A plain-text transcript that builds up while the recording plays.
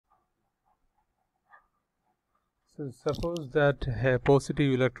So suppose that a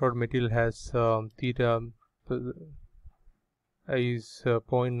positive electrode material has theta is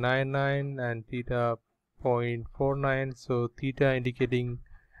 0.99 and theta 0.49. So theta indicating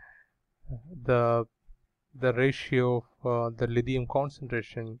the ratio of the lithium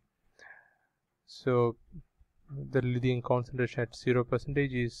concentration. So the lithium concentration at 0%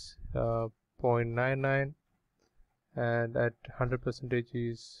 is 0.99 and at 100%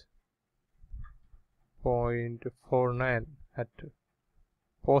 is 0.49 at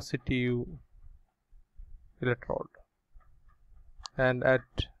positive electrode, and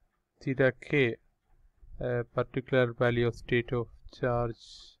at theta k, a particular value of state of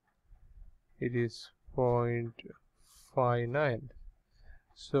charge, it is 0.59.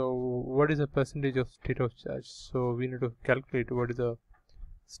 So what is the percentage of state of charge? So we need to calculate what is the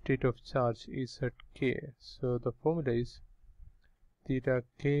state of charge is at k. So the formula is theta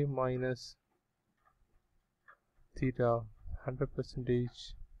k minus theta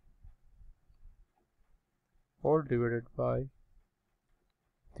 100% all divided by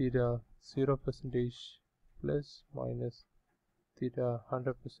theta 0% plus minus theta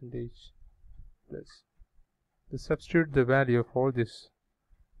 100% plus. To substitute the value of all these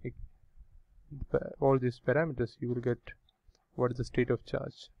parameters, you will get what is the state of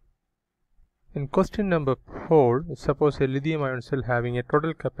charge. In question number 4, suppose a lithium ion cell having a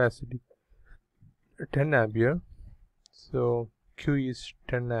total capacity 10 ampere. So Q is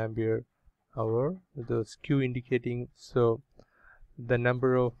 10 ampere hour, the Q indicating so the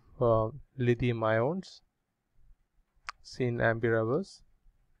number of lithium ions in ampere hours,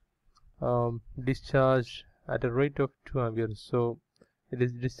 discharge at a rate of 2 ampere. So it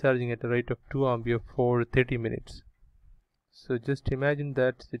is discharging at a rate of 2 ampere for 30 minutes. So just imagine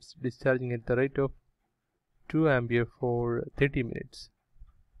that it's discharging at the rate of 2 ampere for 30 minutes.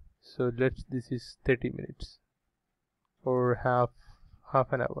 So this is 30 minutes or half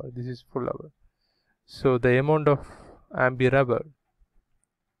an hour. This is full hour. So the amount of ampere hour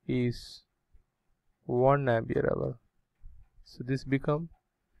is 1 ampere hour. So this become,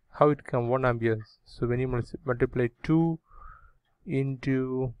 how it come 1 ampere? So when you multiply 2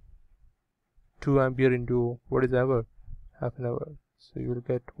 into 2 ampere into what is hour? Half an hour. So you will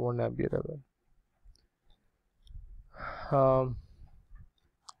get 1 ampere hour.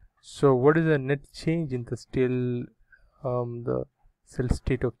 So what is the net change in the still the cell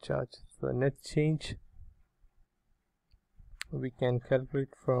state of charge? So net change we can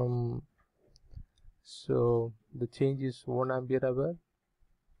calculate from, so the change is 1 ampere hour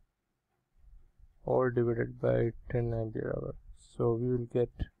all divided by 10 ampere hour. So we will get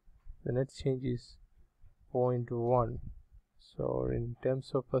the net change is 0.1. So in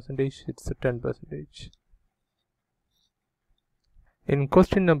terms of percentage, it's a 10%. In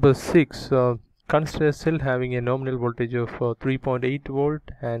question number 6, consider a cell having a nominal voltage of 3.8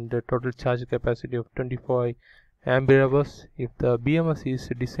 volt and a total charge capacity of 25 ampere hours. If the BMS is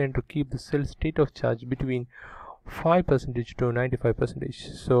designed to keep the cell state of charge between 5% to 95%.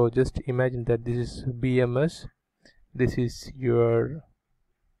 So just imagine that this is BMS, this is your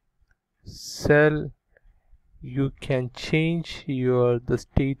cell. You can change the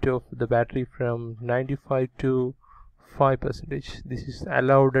state of the battery from 95 to 5%. This is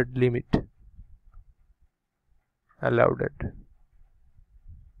allowed at limit. Allowed at.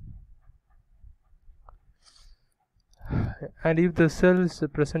 And if the cell's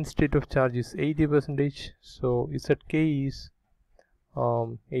present state of charge is 80%, so Zk is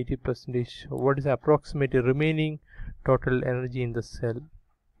 80%. What is the approximate remaining total energy in the cell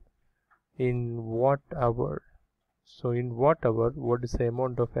in watt hour? So in watt hour, what is the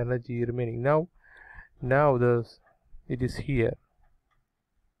amount of energy remaining? Now it is here.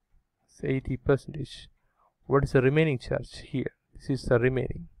 It's 80%. What is the remaining charge here? This is the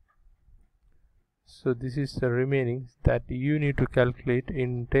remaining. So this is the remaining that you need to calculate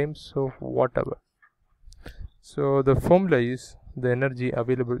in terms of watt hour. So the formula is, the energy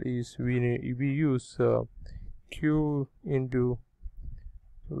available is, we use Q into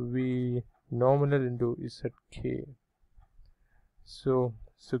V nominal into Zk. So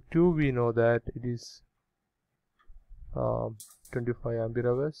Q, we know that it is 25 ampere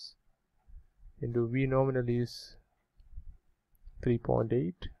hours into V nominal is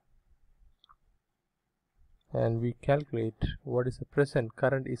 3.8, and we calculate what is the present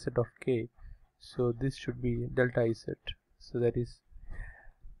current Z of K. So this should be delta Z. So that is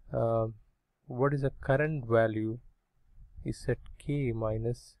what is the current value Zk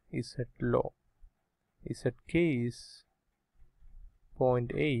minus Z low. Zk is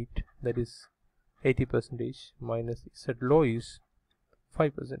 0.8, that is 80%, minus Z low is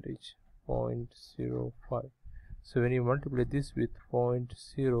 5%, 0.05. So when you multiply this with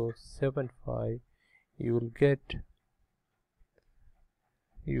 0.075, you will get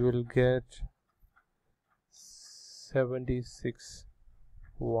 76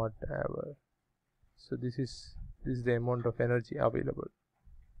 watt hour. So this is the amount of energy available.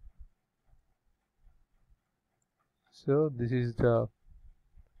 So this is the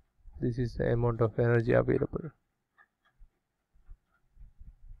amount of energy available.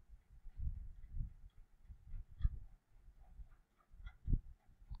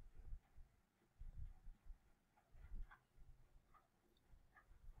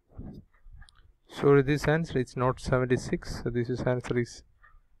 So this answer is not 76, so this is answer is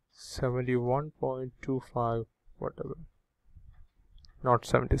 71.25 whatever, not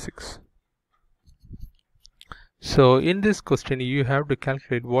 76. So in this question you have to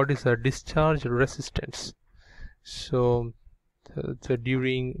calculate what is the discharge resistance. So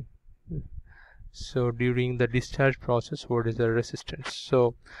during the discharge process, what is the resistance?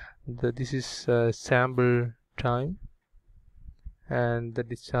 So this is sample time, and the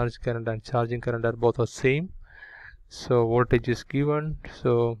discharge current and charging current are both the same. So voltage is given,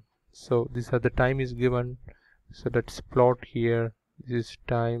 so these are the time is given, so let's plot here. This is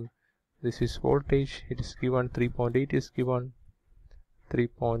time, this is voltage, it is given 3.8 is given,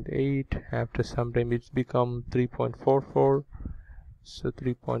 3.8, after some time it's become 3.44, so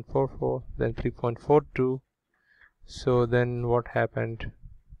 3.44, then 3.42. so then what happened,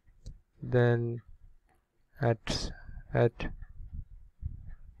 then at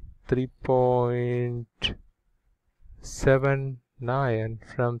 3.79,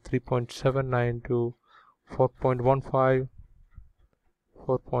 from 3.79 to 4.15,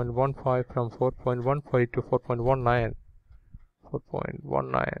 from 4.15 to 4.19,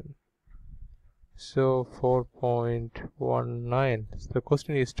 so 4.19. So the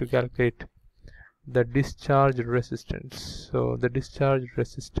question is to calculate the discharge resistance. So the discharge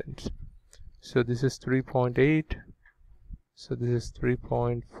resistance, so this is 3.8, so this is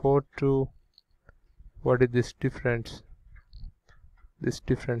 3.42. what is this difference? This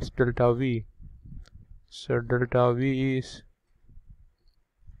difference, delta V. So delta V is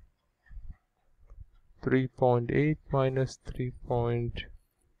 3.8 minus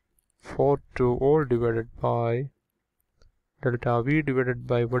 3.42 all divided by delta V divided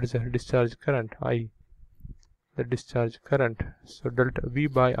by what is the discharge current, I, the discharge current. So delta V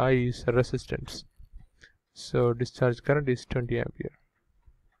by I is resistance. So discharge current is 20 ampere.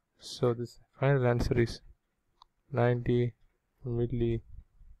 So this final answer is 90 milli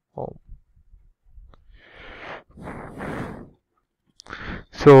ohm.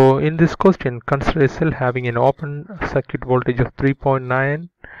 So in this question, consider a cell having an open circuit voltage of 3.9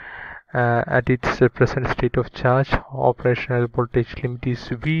 at its present state of charge. Operational voltage limit is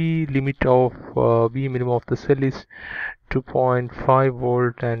V. Limit of V minimum of the cell is 2.5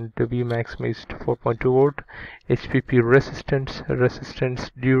 volt and V maximum is 4.2 volt. HPP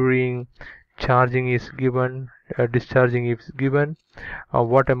resistance during charging is given, discharging is given.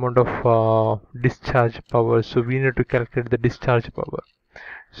 What amount of discharge power? So we need to calculate the discharge power.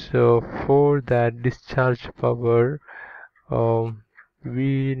 So for that discharge power,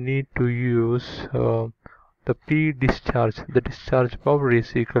 we need to use the P discharge. The discharge power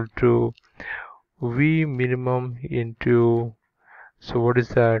is equal to V minimum into, so what is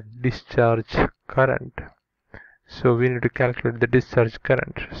the discharge current? So we need to calculate the discharge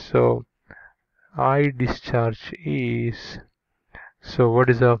current. So I discharge is, so what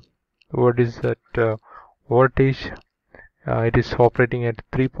is that voltage? It is operating at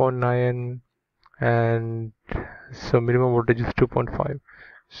 3.9 and so minimum voltage is 2.5.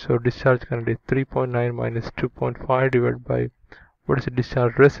 So discharge current is 3.9 minus 2.5 divided by what is the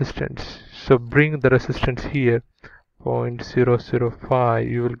discharge resistance. So bring the resistance here, 0.005.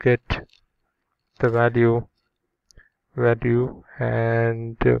 You will get the value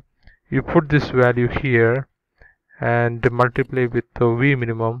and you put this value here and multiply with the V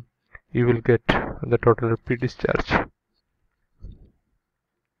minimum. You will get the total P discharge.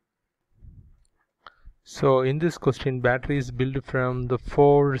 So in this question, battery is built from the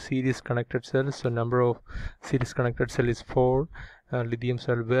 4 series connected cells. So number of series connected cell is 4 lithium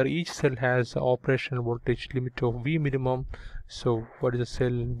cell, where each cell has operational voltage limit of V minimum. So what is the cell?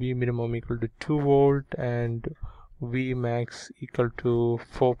 V minimum equal to 2 volt and V max equal to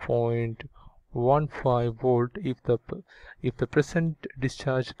 4.15 volt if the present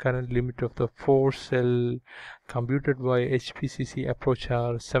discharge current limit of the 4 cell computed by HPCC approach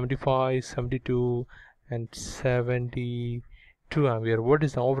are 75, 72 and 72 ampere. What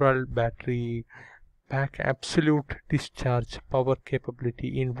is the overall battery pack absolute discharge power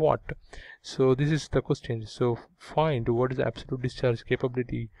capability in what? So this is the question. So find what is the absolute discharge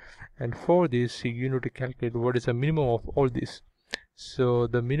capability, and for this you need to calculate what is the minimum of all this. So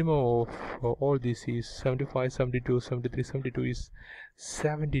the minimum of all this is 75, 72, 73, 72 is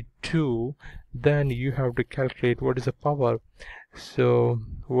 72. Then you have to calculate what is the power. So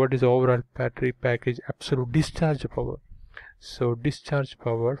what is the overall battery package absolute discharge power? So discharge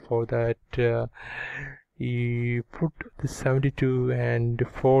power, for that you put the 72 and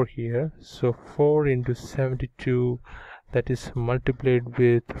 4 here. So 4 into 72, that is multiplied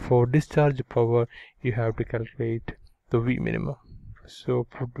with, for discharge power you have to calculate the V minimum. So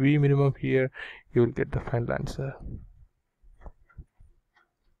put V minimum here, you will get the final answer.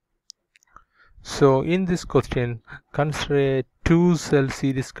 So in this question, consider a 2-cell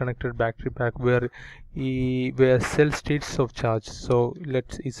series connected battery pack where cell states of charge. So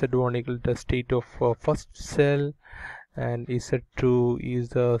let's Z1 equal to the state of first cell, and Z2 is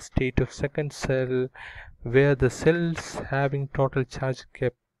the state of second cell, where the cells having total charge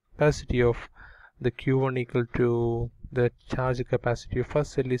capacity of the Q1 equal to the charge capacity of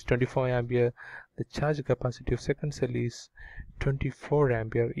first cell is 25 ampere, the charge capacity of second cell is 24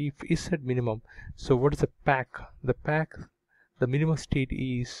 ampere. If Z minimum, so what is the pack? The minimum state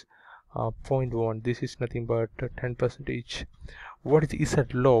is 0.1. This is nothing but 10%. What is Z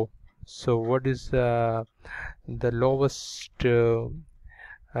low? So what is the lowest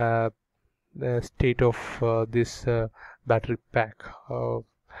state of this battery pack?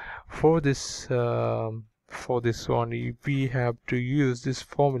 For this one, if we have to use this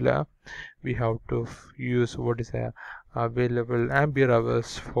formula, we have to use what is the available ampere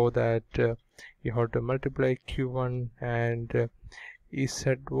hours. For that you have to multiply Q1 and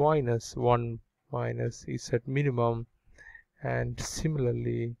Z minus 1 minus Z minimum, and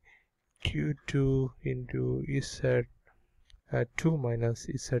similarly Q2 into Z2 minus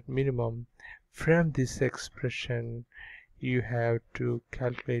Z minimum. From this expression you have to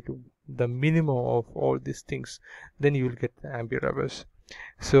calculate the minimum of all these things, then you will get the ampere hours.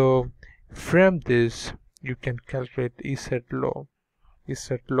 So from this you can calculate Z low.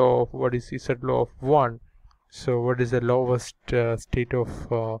 What is Z low of 1? So what is the lowest state of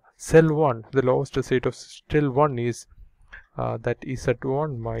cell 1? The lowest state of cell 1 is that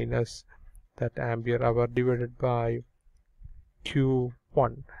Z1 minus that ampere hour divided by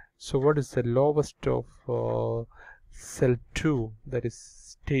Q1. So what is the lowest of cell 2? That is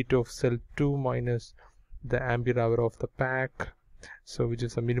state of cell 2 minus the ampere hour of the pack, so which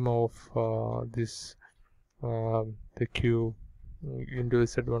is a minimum of this the Q into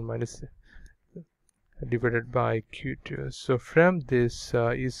Z1 minus divided by Q2. So from this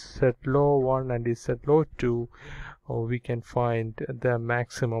Z low 1 and Z low 2, we can find the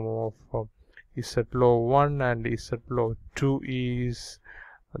maximum of Z low 1 and Z low 2 is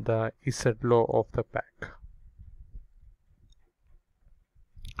the Z low of the pack.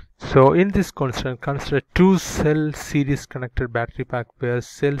 So in this constraint, consider 2-cell series connected battery pack where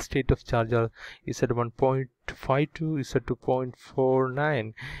cell state of charge is at 1.52, is at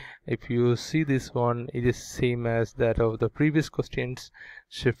 2.49. If you see this one, it is same as that of the previous questions.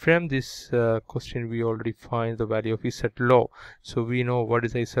 So from this question we already find the value of Z low. So we know what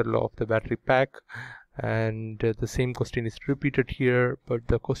is the Z low of the battery pack, and the same question is repeated here, but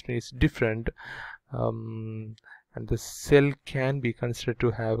the question is different. And the cell can be considered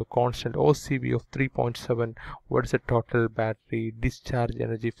to have a constant OCB of 3.7. What is the total battery discharge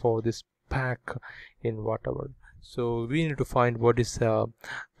energy for this pack in watt-hour? So we need to find what is the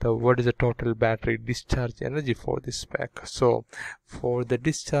total battery discharge energy for this pack. So for the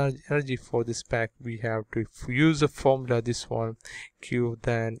discharge energy for this pack, we have to use the formula, this one Q.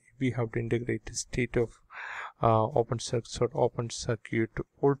 Then we have to integrate the state of open circuit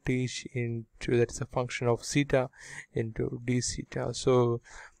voltage into, that is a function of zeta into d zeta. So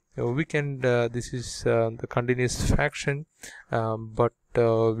we can this is the continuous fraction, but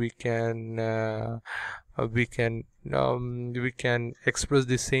we can express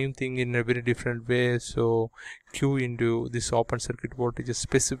the same thing in a very different way. So Q into this open circuit voltage is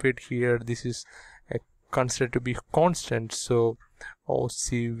specified here. This is considered to be constant. So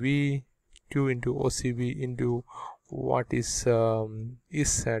OCV Q into OCV into what is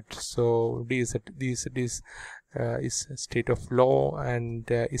Z. So this is state of low and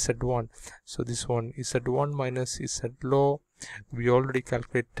Z1. So this one is Z1 minus Z low. We already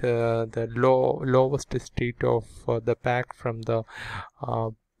calculate the lowest state of the pack from the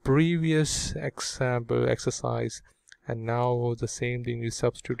previous exercise, and now the same thing is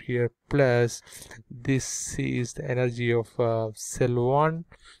substitute here, plus this is the energy of cell 1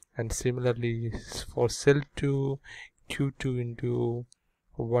 And similarly for cell 2, Q2 into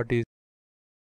what is